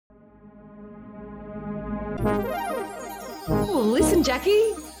Oh, listen,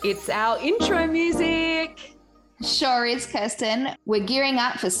 Jackie, it's our intro music. Sure is, Kirsten. We're gearing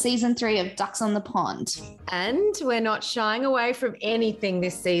up for season 3 of Ducks on the Pond. And we're not shying away from anything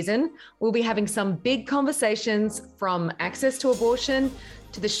this season. We'll be having some big conversations, from access to abortion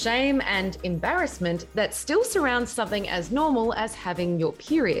to the shame and embarrassment that still surrounds something as normal as having your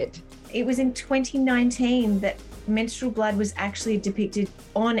period. It was in 2019 that menstrual blood was actually depicted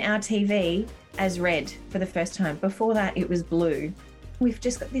on our TV as red for the first time. Before that, it was blue. We've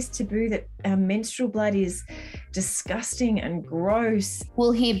just got this taboo that menstrual blood is disgusting and gross.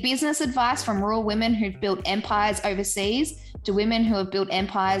 We'll hear business advice from rural women who've built empires overseas to women who have built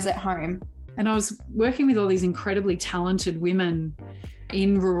empires at home. And I was working with all these incredibly talented women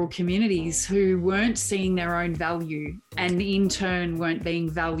in rural communities who weren't seeing their own value and in turn weren't being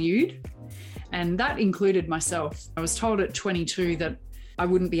valued. And that included myself. I was told at 22 that I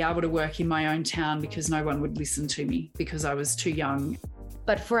wouldn't be able to work in my own town because no one would listen to me because I was too young.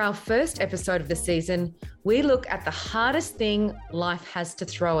 But for our first episode of the season, we look at the hardest thing life has to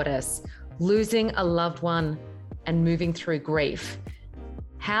throw at us: losing a loved one and moving through grief.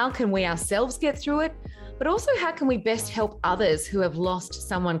 How can we ourselves get through it? But also, how can we best help others who have lost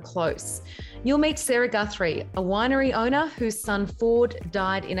someone close? You'll meet Sarah Guthrie, a winery owner whose son Ford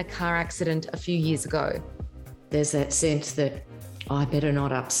died in a car accident a few years ago. There's that sense that I better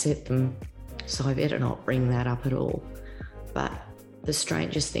not upset them, so I better not bring that up at all. But the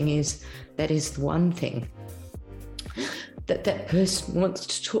strangest thing is, that is the one thing that person wants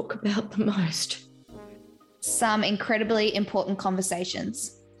to talk about the most. Some incredibly important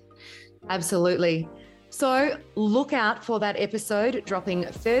conversations. Absolutely. So look out for that episode dropping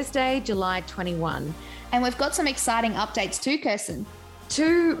Thursday, July 21. And we've got some exciting updates too, Kirsten.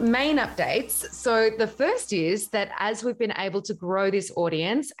 2 main updates. So the first is that as we've been able to grow this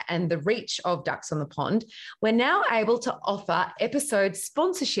audience and the reach of Ducks on the Pond, we're now able to offer episode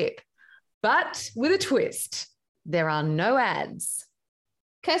sponsorship, but with a twist. There are no ads.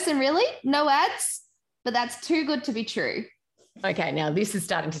 Kirsten, really? No ads? But that's too good to be true. Okay, now this is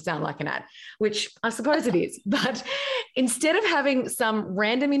starting to sound like an ad, which I suppose it is. But instead of having some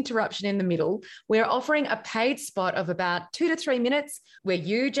random interruption in the middle, we're offering a paid spot of about 2 to 3 minutes where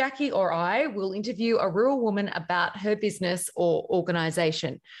you, Jackie, or I will interview a rural woman about her business or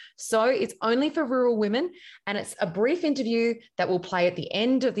organisation. So it's only for rural women, and it's a brief interview that will play at the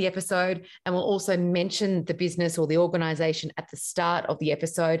end of the episode, and we'll also mention the business or the organisation at the start of the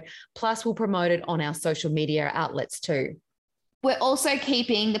episode. Plus, we'll promote it on our social media outlets too. We're also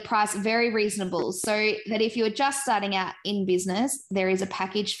keeping the price very reasonable so that if you're just starting out in business, there is a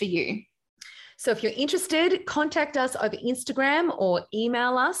package for you. So if you're interested, contact us over Instagram or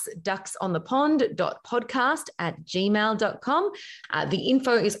email us ducksonthepond.podcast@gmail.com. The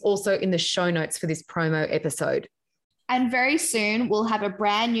info is also in the show notes for this promo episode. And very soon we'll have a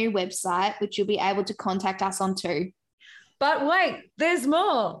brand new website, which you'll be able to contact us on too. But wait, there's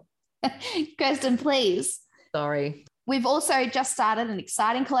more. Kirsten, please. Sorry. We've also just started an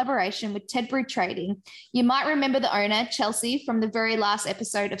exciting collaboration with Tedbury Trading. You might remember the owner, Chelsea, from the very last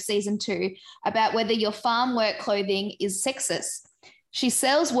episode of season 2 about whether your farm work clothing is sexist. She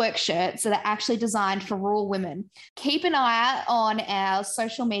sells work shirts that are actually designed for rural women. Keep an eye out on our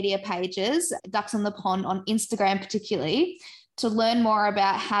social media pages, Ducks on the Pond on Instagram particularly, to learn more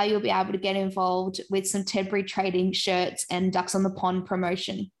about how you'll be able to get involved with some Tedbury Trading shirts and Ducks on the Pond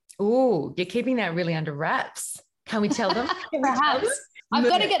promotion. Ooh, you're keeping that really under wraps. Can we tell them? Perhaps. I've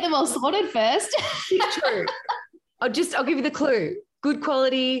got to get them all sorted first. True. I'll give you the clue. Good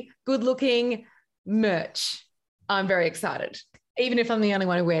quality, good looking merch. I'm very excited, even if I'm the only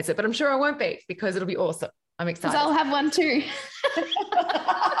one who wears it, but I'm sure I won't be because it'll be awesome. I'm excited. Because I'll have one too.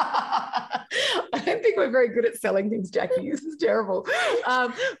 I don't think we're very good at selling things, Jackie. This is terrible.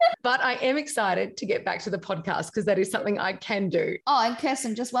 But I am excited to get back to the podcast because that is something I can do. Oh, and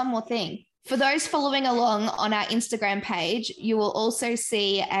Kirsten, just one more thing. For those following along on our Instagram page, you will also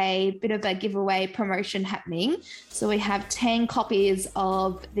see a bit of a giveaway promotion happening. So we have 10 copies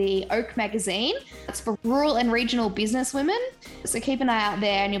of the Oak magazine. It's for rural and regional business women. So keep an eye out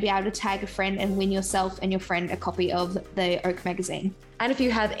there and you'll be able to tag a friend and win yourself and your friend a copy of the Oak magazine. And if you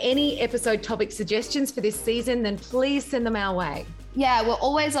have any episode topic suggestions for this season, then please send them our way. Yeah, we're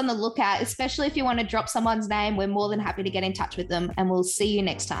always on the lookout, especially if you want to drop someone's name. We're more than happy to get in touch with them, and we'll see you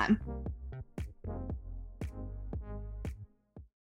next time.